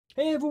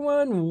Hey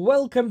everyone,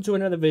 welcome to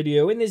another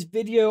video. In this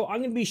video, I'm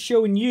going to be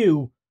showing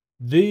you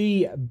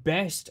the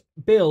best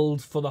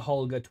build for the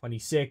Holger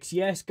 26.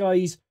 Yes,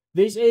 guys,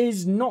 this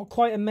is not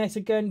quite a meta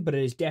gun, but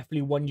it is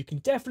definitely one you can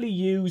definitely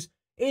use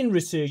in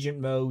Resurgent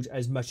mode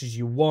as much as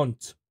you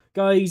want.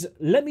 Guys,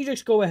 let me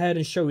just go ahead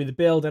and show you the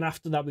build, and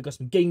after that, we've got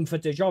some game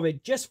footage of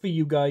it just for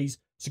you guys,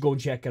 so go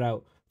and check it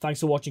out. Thanks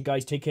for watching,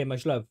 guys. Take care,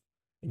 much love.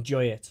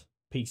 Enjoy it.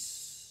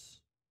 Peace.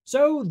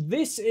 So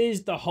this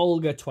is the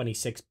Holger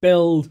 26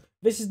 build.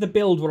 This is the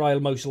build where I'll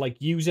most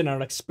like using, and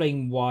I'll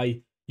explain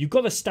why. You've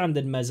got the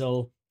standard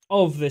muzzle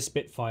of the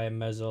Spitfire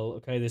muzzle,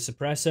 okay, the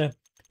suppressor.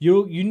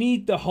 You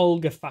need the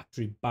Holger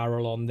factory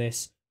barrel on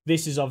this.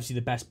 This is obviously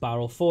the best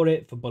barrel for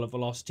it, for bullet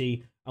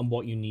velocity, and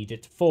what you need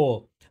it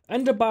for.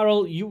 Under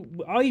barrel,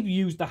 I've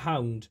used the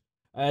Hound.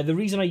 The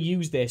reason I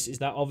use this is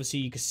that obviously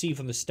you can see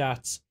from the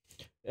stats,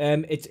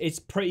 it's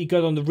pretty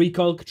good on the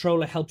recoil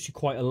control. It helps you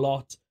quite a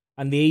lot.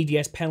 And the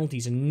ADS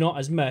penalties are not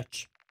as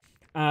much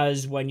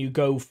as when you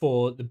go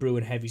for the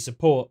Bruin Heavy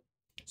support.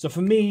 So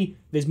for me,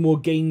 there's more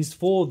gains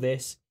for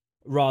this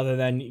rather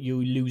than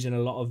you losing a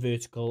lot of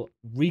vertical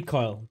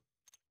recoil.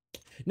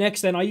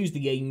 Next then, I use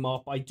the aim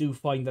mop. I do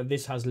find that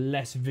this has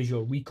less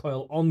visual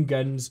recoil on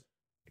guns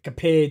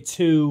compared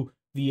to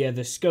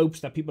the scopes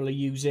that people are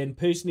using.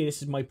 Personally,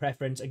 this is my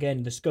preference.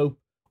 Again, the scope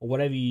or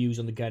whatever you use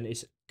on the gun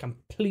is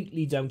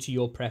completely down to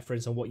your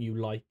preference and what you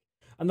like.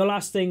 And the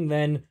last thing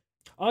then,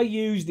 I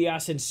use the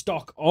Asin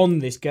stock on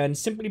this gun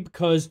simply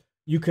because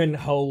you can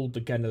hold the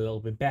gun a little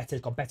bit better.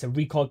 It's got better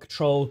recoil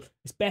control.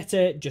 It's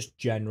better just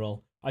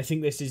general. I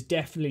think this is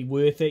definitely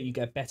worth it. You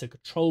get better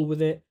control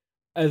with it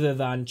other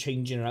than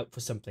changing it out for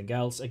something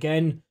else.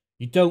 Again,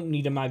 you don't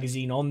need a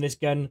magazine on this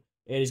gun.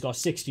 It has got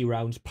 60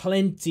 rounds.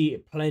 Plenty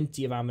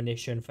of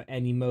ammunition for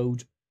any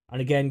mode.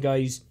 And again,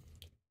 guys,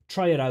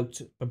 try it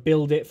out, but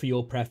build it for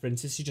your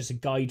preference. This is just a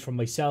guide from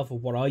myself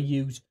of what I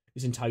use.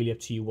 It's entirely up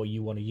to you what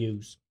you want to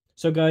use.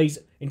 So guys,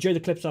 enjoy the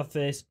clips off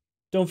this.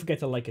 Don't forget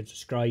to like and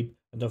subscribe.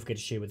 And don't forget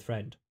to share with a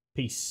friend.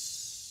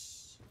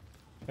 Peace.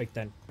 Right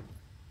then.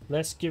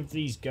 Let's give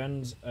these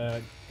guns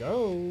a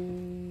go.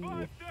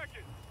 5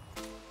 seconds.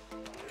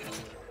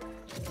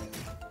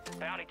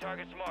 Bounty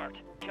targets marked.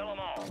 Kill them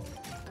all.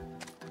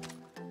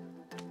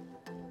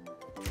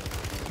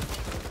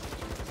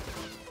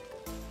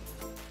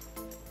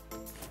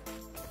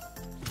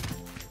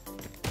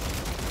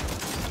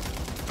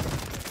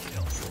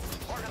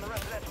 Marking the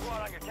rest of that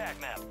squad on your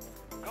tac map.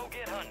 Go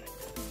get hunting.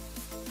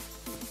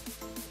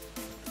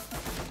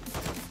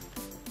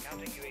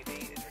 Counting UAV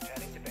is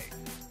returning to base.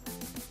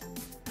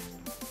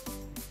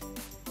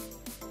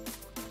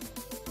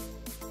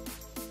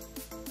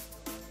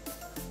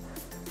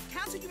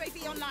 Counter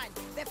UAV online.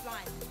 They're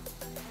flying.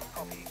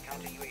 Copy.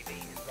 Counter UAV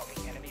is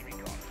blocking enemy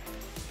recon.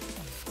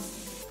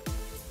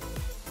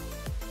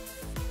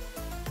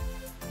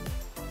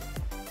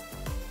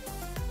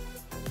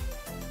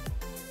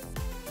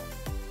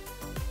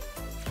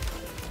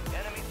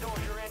 Enemy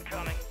soldier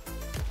incoming.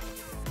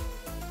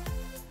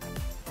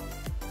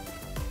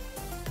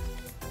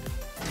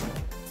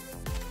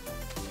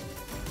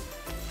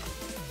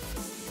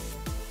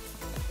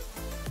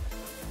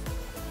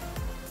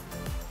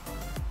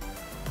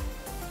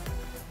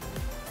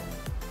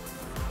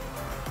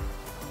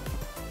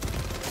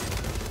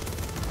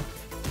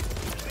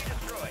 Be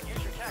destroyed.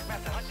 Use your tac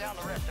map to hunt down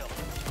the rest of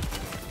them.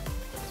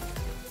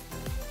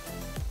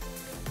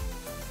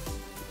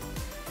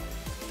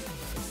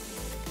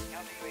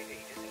 Counter UAV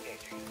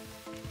disengaging.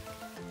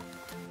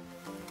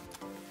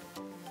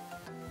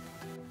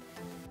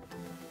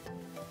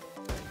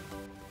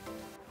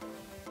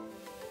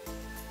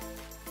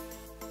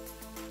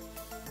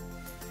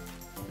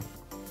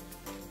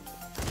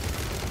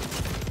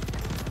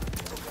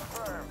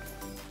 Confirmed.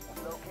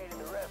 Located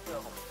the rest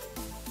of them.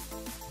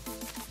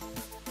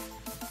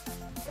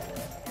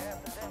 Gas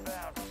is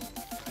inbound.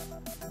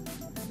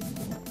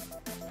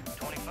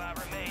 25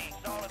 remain.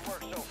 Solid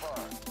work so far.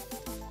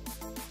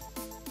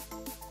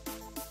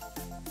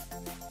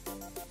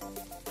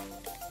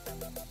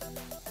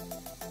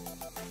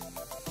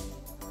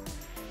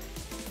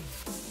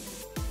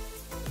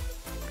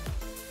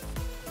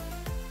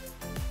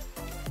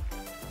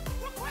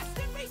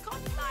 Requesting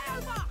recon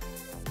flyover.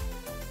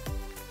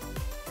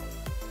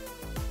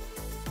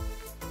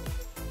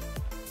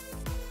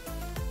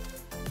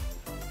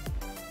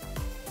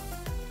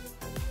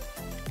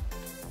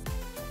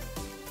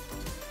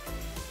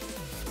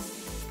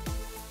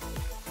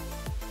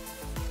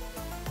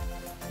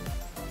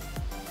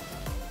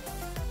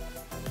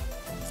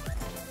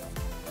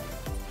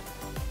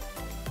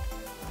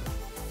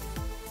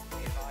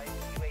 Be advised,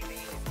 UAV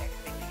is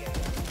exiting the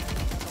area.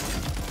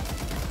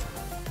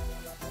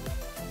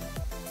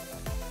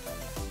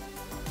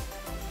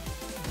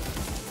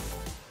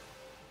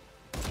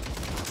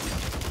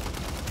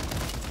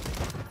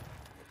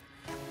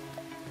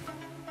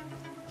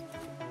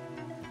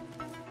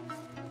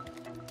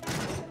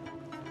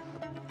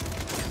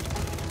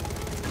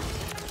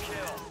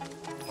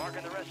 Kill.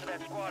 Marking the rest of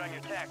that squad on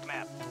your tac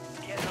map.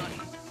 Get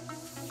hunting.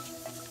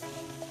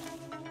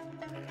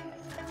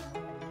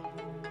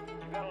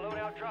 You got a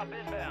drop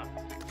inbound.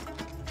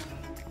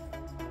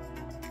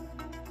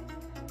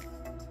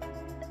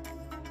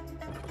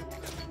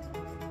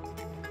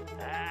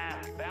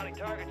 Bounty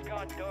target's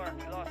gone dark.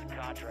 We lost the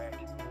contract.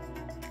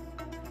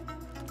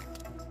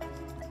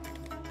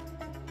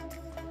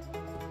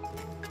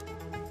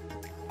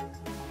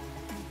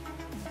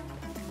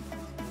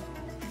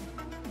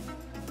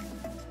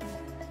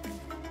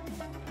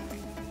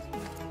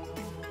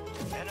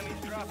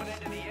 Enemies dropping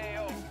into the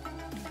AO.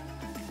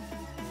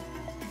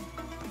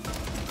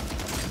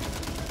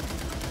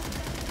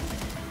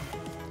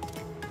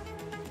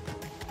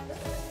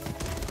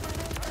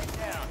 Target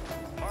down.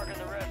 Marking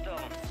the rest of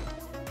them.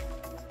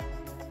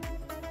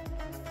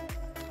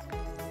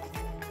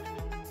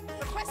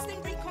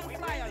 Requesting recon We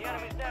reached the flyover.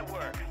 enemy's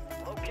network.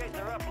 Locate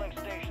their uplink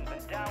stations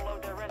and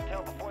download their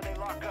intel before they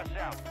lock us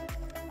out.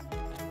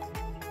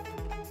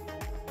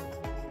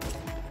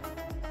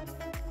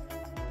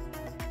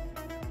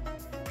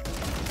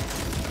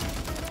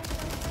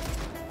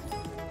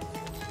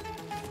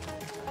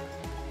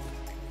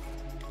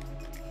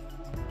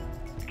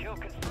 Kill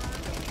confirmed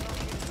and we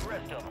located the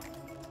rest of them.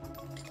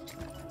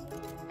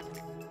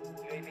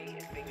 UAV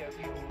is bingo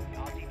fuel.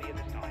 RTB at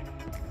this time.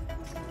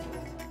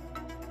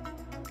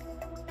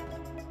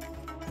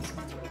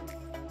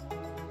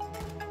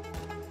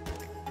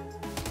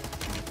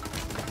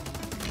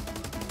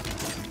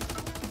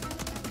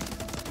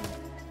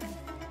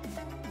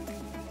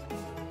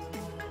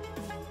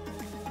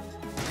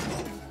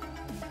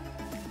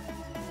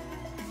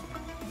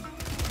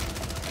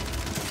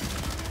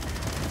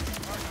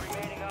 Mark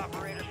remaining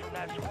operators from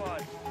that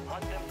squad.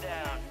 Hunt them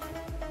down.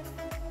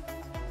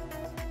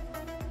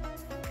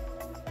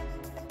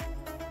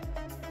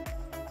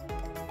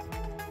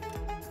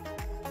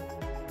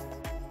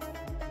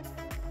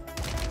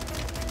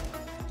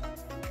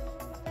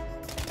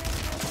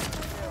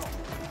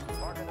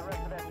 Marking the rest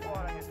of that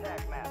squad on your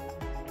attack map.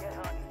 Get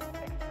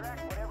hunting.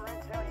 Extract whatever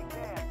intel you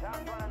can.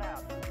 Time's running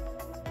out.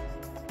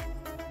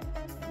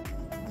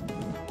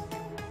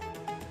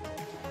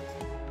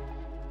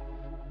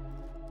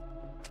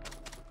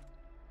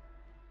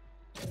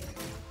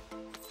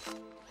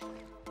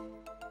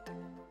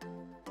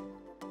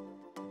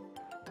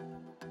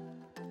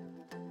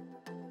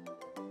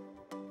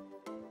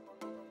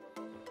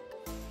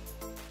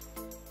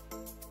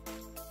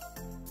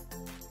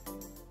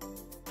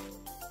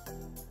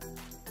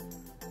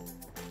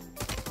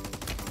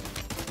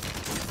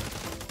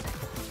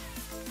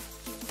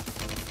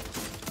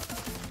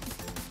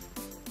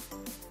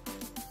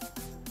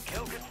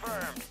 Kill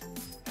confirmed.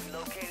 We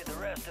located the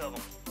rest of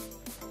them.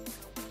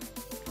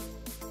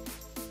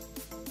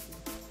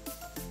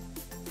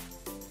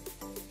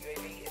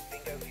 UAV is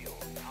bingo fuel.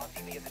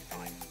 RTB at this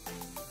time.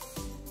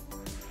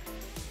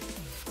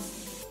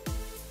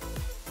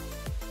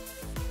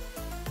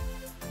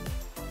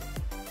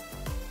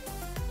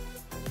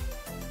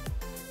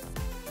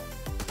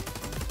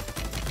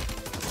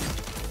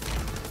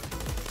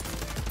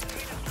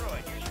 Enemy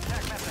destroyed. Use your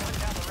attack map to hunt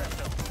down the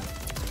rest of them.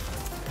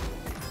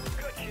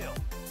 Good kill.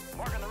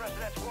 Marking the rest of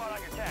that squad on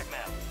your attack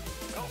map.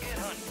 Go get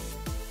hunting.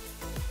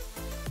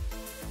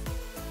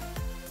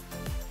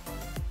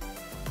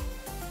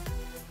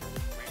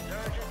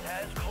 Resurgence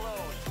has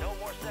closed. No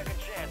more second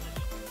chances.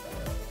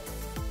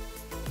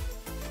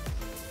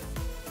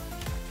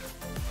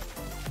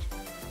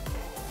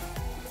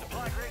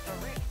 Supply crates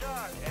are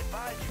restocked.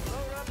 Advise you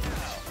load up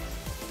now.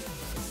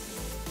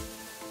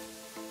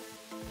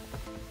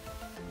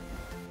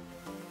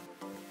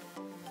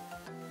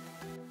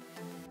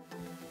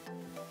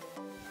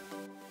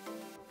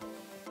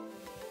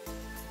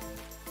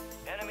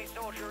 Enemy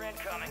soldier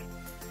incoming.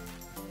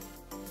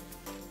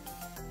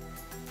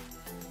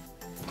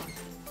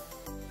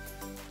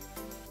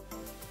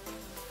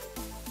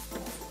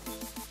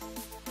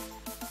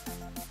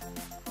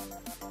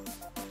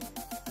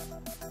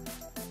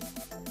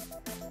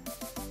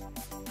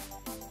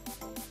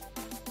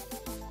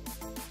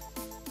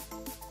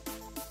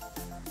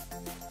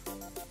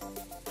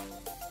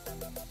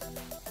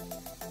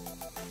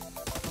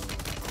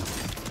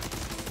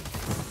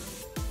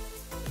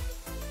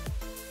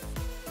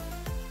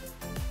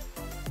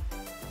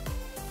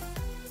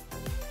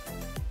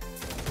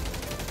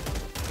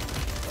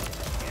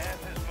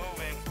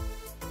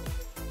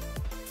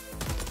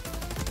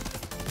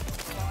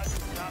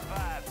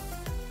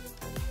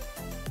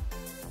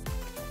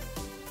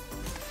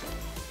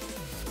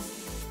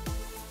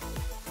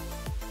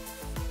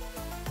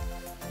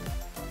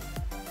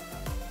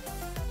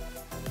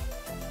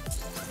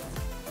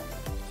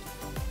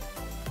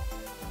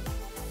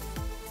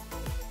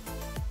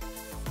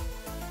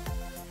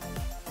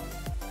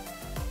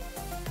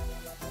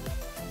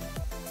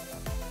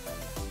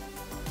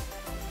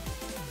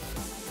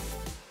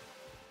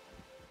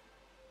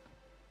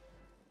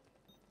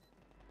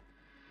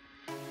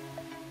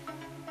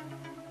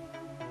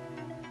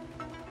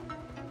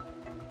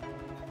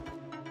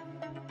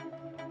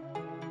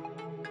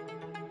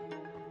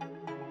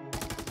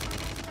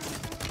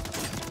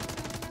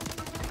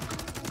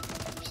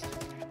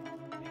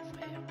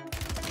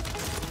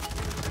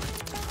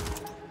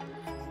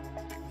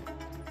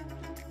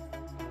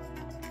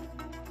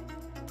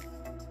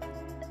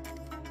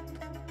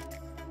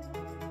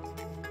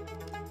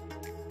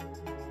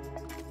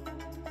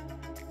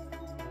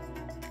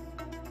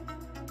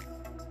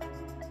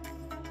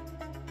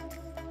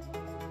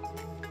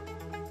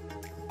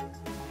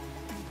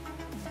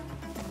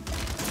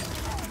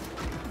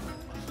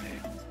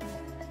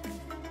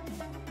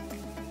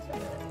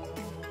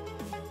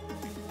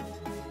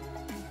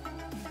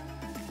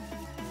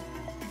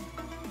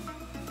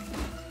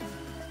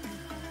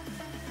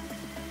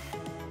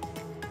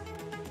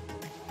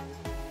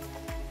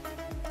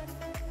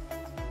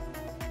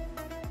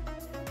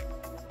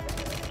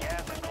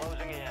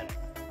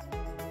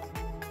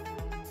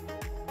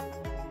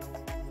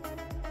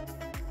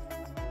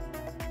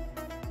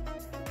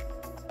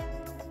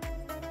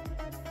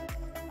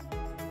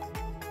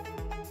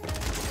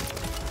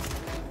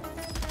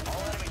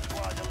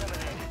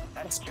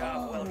 Let's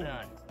Job well go.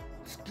 done.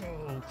 Let's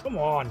go. Come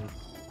on.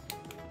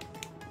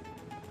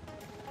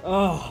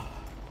 Oh,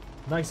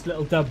 nice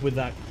little dub with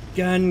that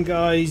gun,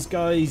 guys.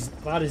 Guys,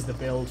 that is the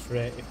build for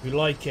it. If you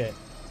like it,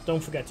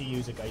 don't forget to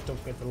use it, guys. Don't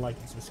forget to like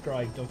and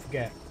subscribe. Don't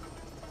forget.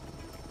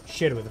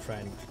 Share it with a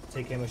friend.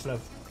 Take care, much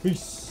love.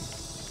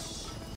 Peace.